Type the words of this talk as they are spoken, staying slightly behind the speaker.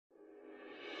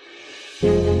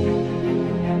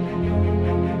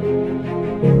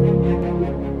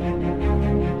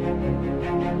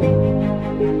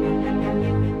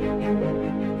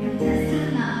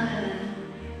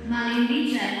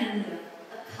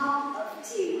cup of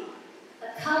tea.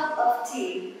 A cup of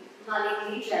tea,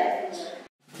 Malindi, Jayathunga.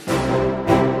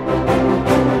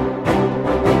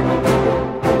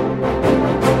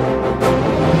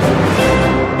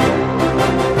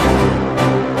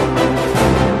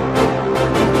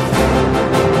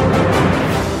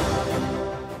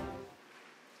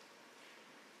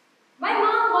 My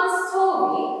mom once told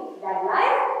me that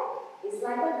life is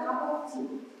like a cup of tea.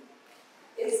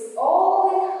 It's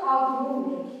always how you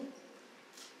make it.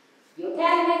 You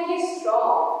can make it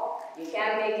strong. You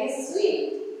can make it sweet.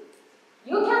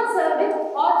 You can serve it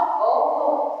hot or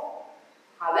cold.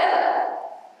 However,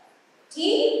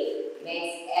 tea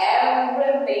makes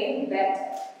everything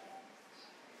better.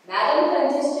 Madam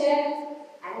Congestion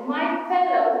and my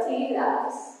fellow tea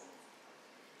lovers,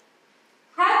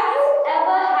 have you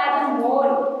ever had a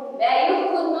morning where you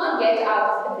could not get out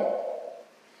of the bed?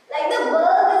 Like the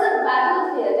world is a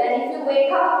battlefield and if you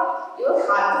wake up, you'll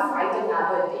have to fight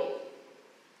another day.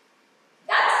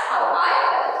 That's how I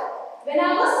felt when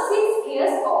I was 6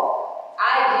 years old.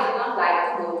 I did not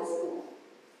like to go to school.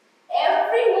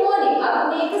 Every morning I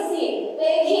would make a scene,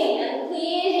 begging and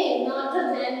pleading not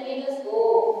to send me to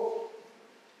school.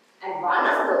 And one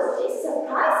of those days,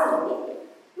 surprisingly,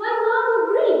 my mom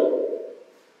agreed.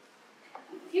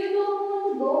 If you don't want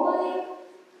to go, Malik,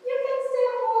 you can stay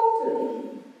home today.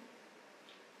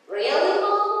 Really,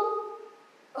 Mom?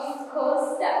 Of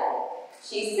course, Dad.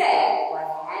 She said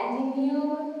while handing me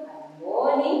over my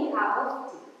morning cup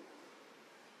of tea.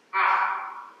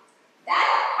 That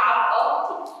cup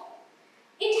of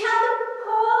tea. It had the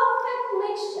perfect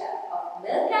mixture of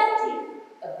milk and tea,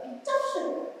 a bit of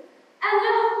sugar, and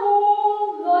a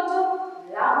whole lot of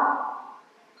love.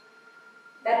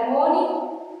 That morning,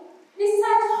 we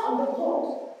sat on the porch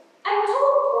and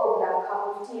talked over that cup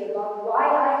of tea about why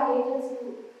I hated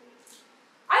school.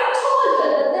 I told her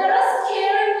that there are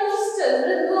scary monsters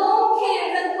with long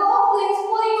canes and goblins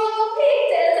pulling on your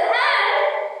pigtails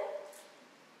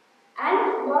and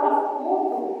a lot of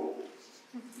more.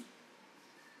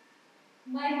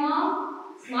 My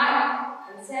mom smiled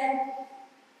and said,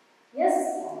 "Yes,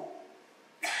 Mom.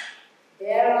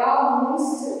 There are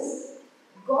monsters,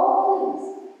 goblins,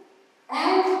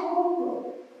 and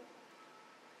homework.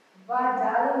 But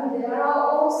darling, there are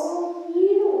also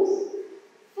heroes,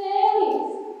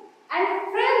 fairies, and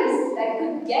friends that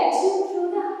could get you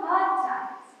through the hard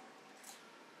times."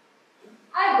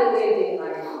 I believed in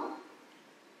my mom.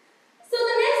 So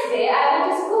the next day I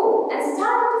went to school and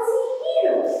started to see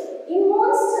heroes in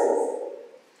monsters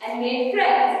and made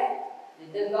friends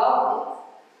with the goblins.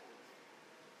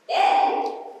 Then,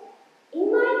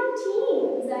 in my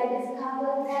teens, I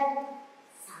discovered that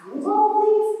some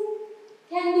goblins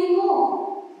can be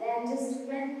more than just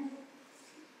friends.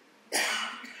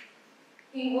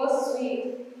 He was sweet,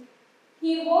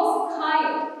 he was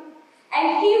kind,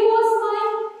 and he was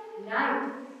my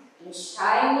knight in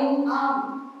shining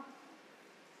armor.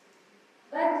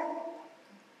 But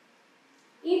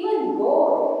even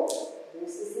gold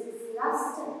loses its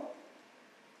luster.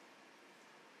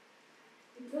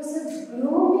 It was a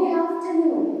gloomy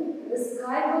afternoon, and the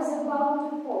sky was about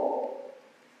to fall.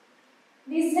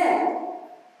 We said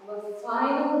our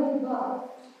final goodbye.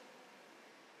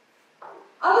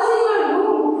 I was in my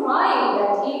room crying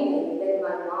that evening when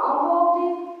my mom walked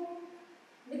in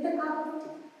with a cup of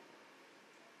tea.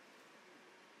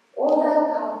 Oh, that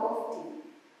cup of tea.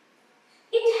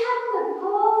 It had the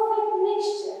perfect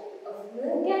mixture of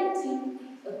milk and tea,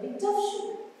 a bit of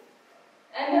sugar,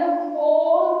 and a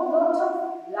whole lot of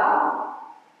love.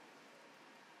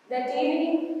 That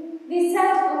evening, we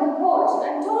sat on the porch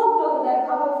and talked over that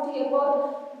cup of tea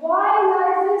about why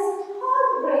life is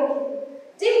heartbreaking,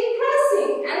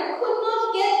 depressing, and could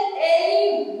not get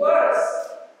any worse.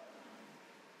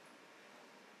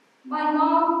 My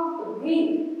mom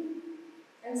agreed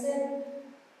and said,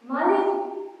 "Malik,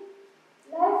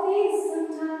 life is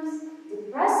sometimes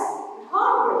depressing and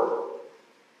heartbreaking.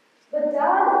 But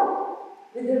darling,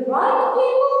 with the right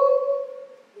people,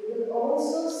 you will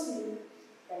also see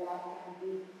that life can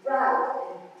be bright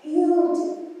and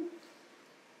beautiful."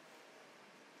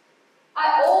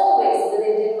 I always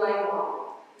believed in my mom.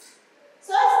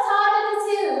 So I started to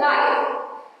see life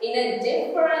in a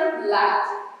different light.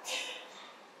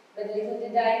 But little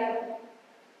did I know,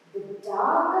 the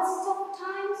darkest of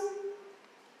times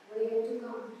were yet to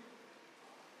come.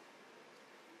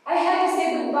 I had to say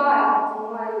goodbye to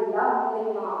my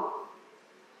lovely mom.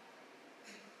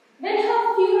 When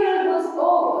her funeral was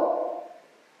over,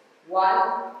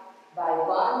 one by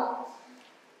one,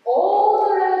 all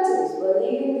the relatives were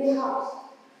leaving the house.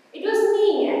 It was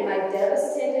me and my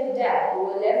devastated dad who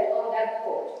were left on that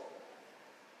porch.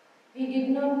 We did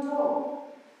not talk.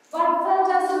 but felt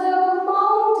as though there were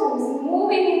mountains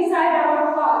moving inside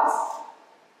our hearts.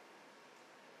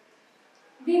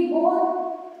 We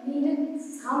both needed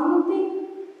something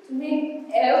to make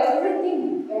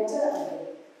everything better again.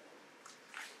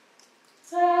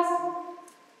 So I asked him,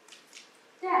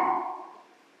 Dad,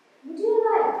 would you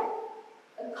like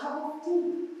a cup of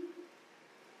tea?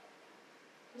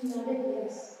 He nodded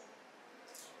yes.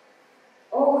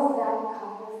 Oh, that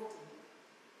cup of tea.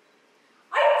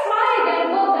 I tried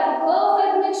and got that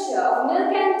perfect mixture of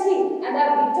milk and tea and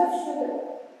that bit of sugar.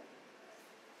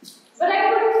 But I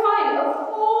couldn't find a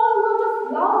whole lot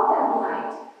of love that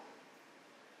night.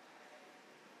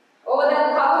 Over that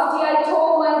cup of tea, I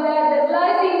told my dad that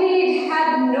life indeed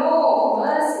had no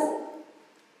mercy.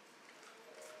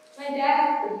 My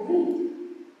dad agreed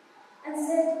and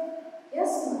said,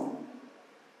 yes, Mom.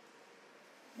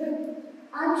 But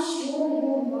I'm sure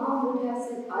your mom would have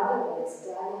said otherwise,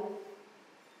 darling.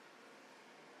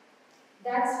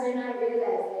 That's when I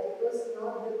realized that it was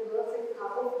not the perfect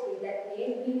cup of tea that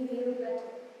made me feel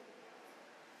better.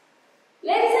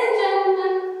 Ladies and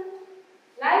gentlemen,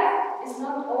 life is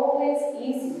not always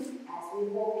easy as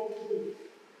we hope it to be.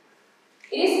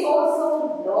 It is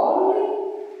also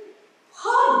lonely,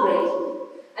 heartbreaking,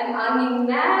 and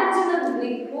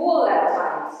unimaginably cruel at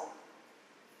times.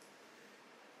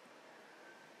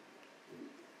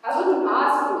 I wouldn't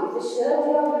ask you if the shirt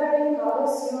you are wearing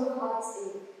covers your heart's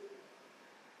ache.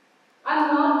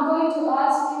 I'm not going to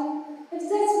ask you if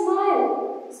that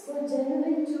smile is for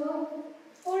genuine joy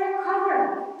or a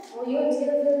cover for your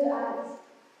tear-filled eyes.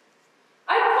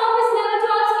 I promise never to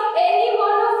ask any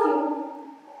one of you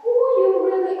who you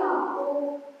really are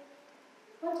or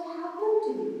what happened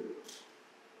to you.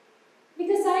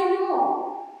 Because I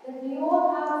know that we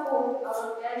all have fought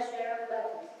our fair share of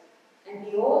battles, and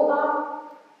we all are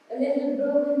a little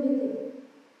broken within.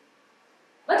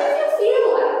 But if you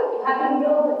feel like you have been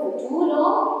broken for too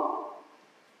long,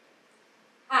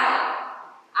 hi,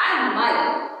 I'm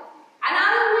Malindi, and I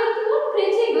will make you a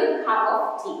pretty good cup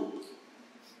of tea.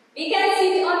 We can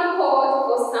sit on a porch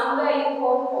or somewhere you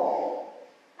call home,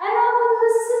 and I will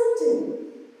listen to you.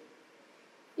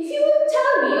 If you would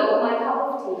tell me over my cup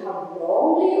of tea how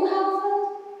wrongly you have felt,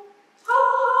 how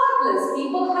heartless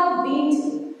people have been to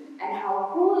you, and how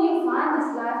cruel you find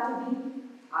this life to be,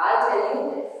 I'll tell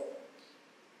you this.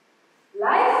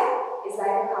 Life is like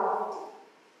a cup of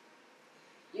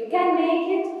tea. You can make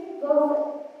it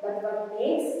perfect, but what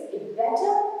makes it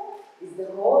better is the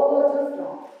whole lot of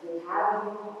love you'll have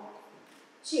in your heart.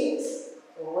 Cheers.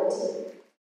 Over to you.